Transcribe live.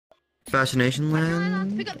Fascination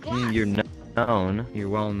Land? You're known. You're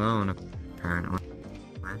well known, apparently.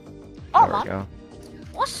 Oh, there we go.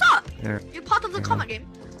 What's up? There. You're part of the comment game.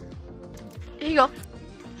 Here you go.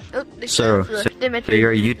 Oh, So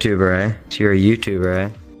you're a YouTuber, eh? So you're a YouTuber, eh?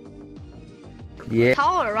 Yeah.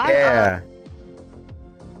 Tower, right? Yeah.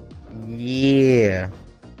 Yeah.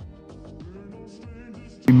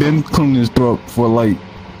 You been cleaning his throat for like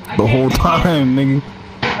the whole time, nigga.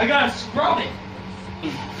 I gotta scrub it.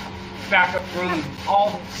 Back up room,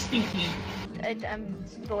 all stinky. I'm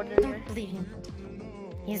bored anyway. Leave him.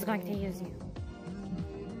 He's going to use you.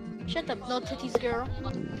 Shut up, no titties, girl.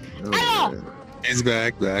 Oh, He's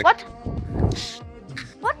back. What?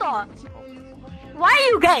 What the? Why are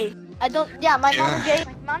you gay? I don't. Yeah, my mom is gay.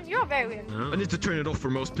 Man, you're very weird. I need to turn it off for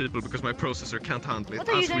most people because my processor can't handle it. What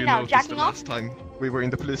are you As doing we now, noticed jacking the off? last time we were in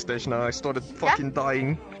the police station and I started fucking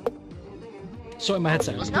dying. Sorry, my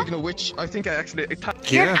headset. Speaking of which, I think I actually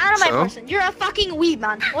attacked. You're an anime person. You're a fucking weeb,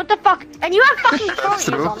 man. What the fuck? And you have fucking phone ears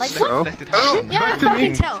on. Like, what? Let it happen. Yeah, I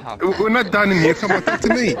fucking tell. We're not done in here. Come on, talk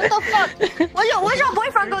to me. What the fuck? Where's your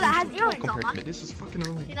boyfriend go that has earrings on, man? This is fucking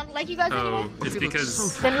annoying. He don't like you guys anymore? It's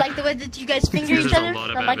because Don't like the way that you guys finger there's each a other? lot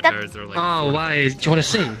of Don't like that? avatars that are like. Oh, why? Do you want to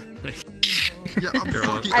sing? Yeah, I'm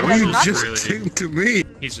fucking. I don't know. just Really. came to me.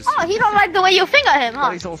 He's just. Oh, he don't like the way you finger him, huh?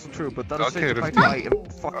 That is also true, but that is Okay, if I that's die in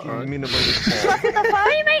fucking minimally small. What's with the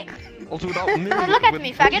furry, mate? Also without me, Look at with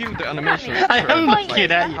me, faggot. you, the Look at animation me. is I am perfect. looking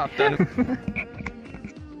Like, at you. have done-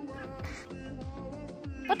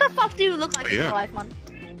 What the fuck do you look like in Yeah. real life, man?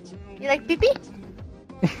 You like pee-pee?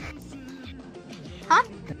 Huh?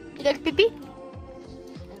 You like pee-pee?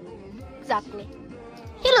 Exactly.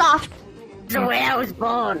 He laughed. The way I was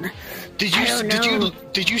born. Did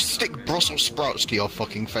you stick Brussels sprouts to your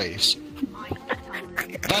fucking face?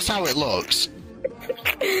 That's how it looks.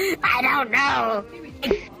 I don't know.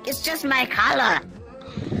 It's just my color.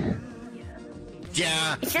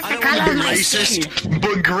 Yeah, It's just I the don't color want to of be my racist, skin.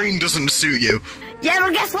 but green doesn't suit you. Yeah,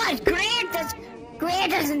 well, guess what? Gray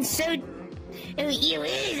doesn't suit you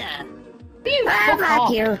either. Fuck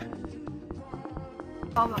you.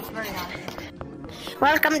 Almost very nice.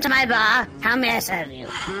 Welcome to my bar. How may I serve you?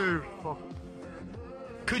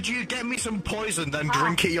 Could you get me some poison, then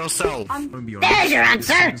drink it yourself? There's your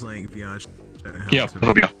answer. Yeah.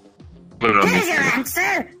 There's your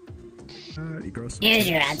answer. Here's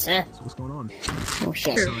your answer. What's going on? Oh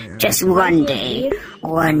shit. Just one day you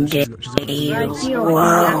won't.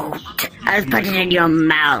 I'll put it in your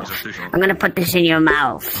mouth. I'm gonna put this in your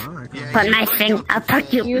mouth. I'll put my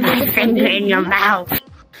finger in your mouth.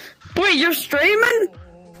 Wait, you're streaming?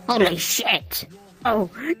 Holy shit. Oh.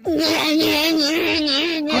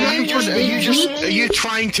 Are you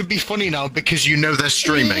trying to be funny now because you know they're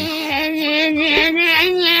streaming?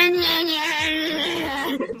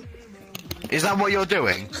 Is that what you're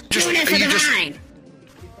doing? Doing it for the vine.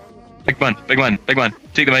 Big one.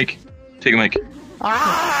 Take the mic.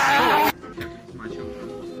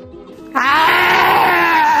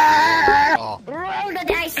 Roll the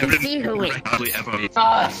dice and see who wins.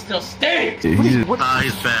 Ah, it still stinks. He's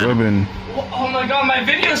bad. rubbing. Oh my god, my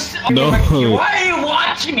video's. No. Why are you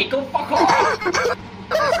watching me? Go fuck off.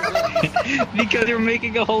 Because you're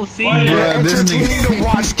making a whole scene. Bruh, this nigga. to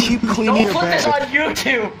watch. Keep cleaning Don't your put this bag. on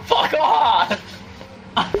YouTube. Fuck off.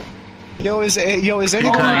 Yo, is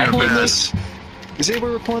anybody recording this? Is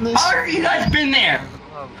anybody recording this? How have you guys been there?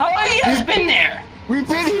 How have you guys been there? We've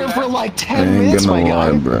been here for like 10 I ain't minutes, my gonna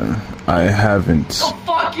lie, guy. bruh. I haven't. Oh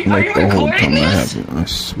fuck you! Are Like you the whole recording time I this? haven't, I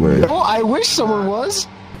swear. Oh, I wish someone was.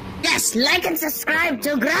 Yes, like and subscribe to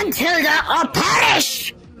𝙁𝙊𝙄𝙁𝙄𝙁𝙄 or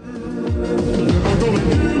perish!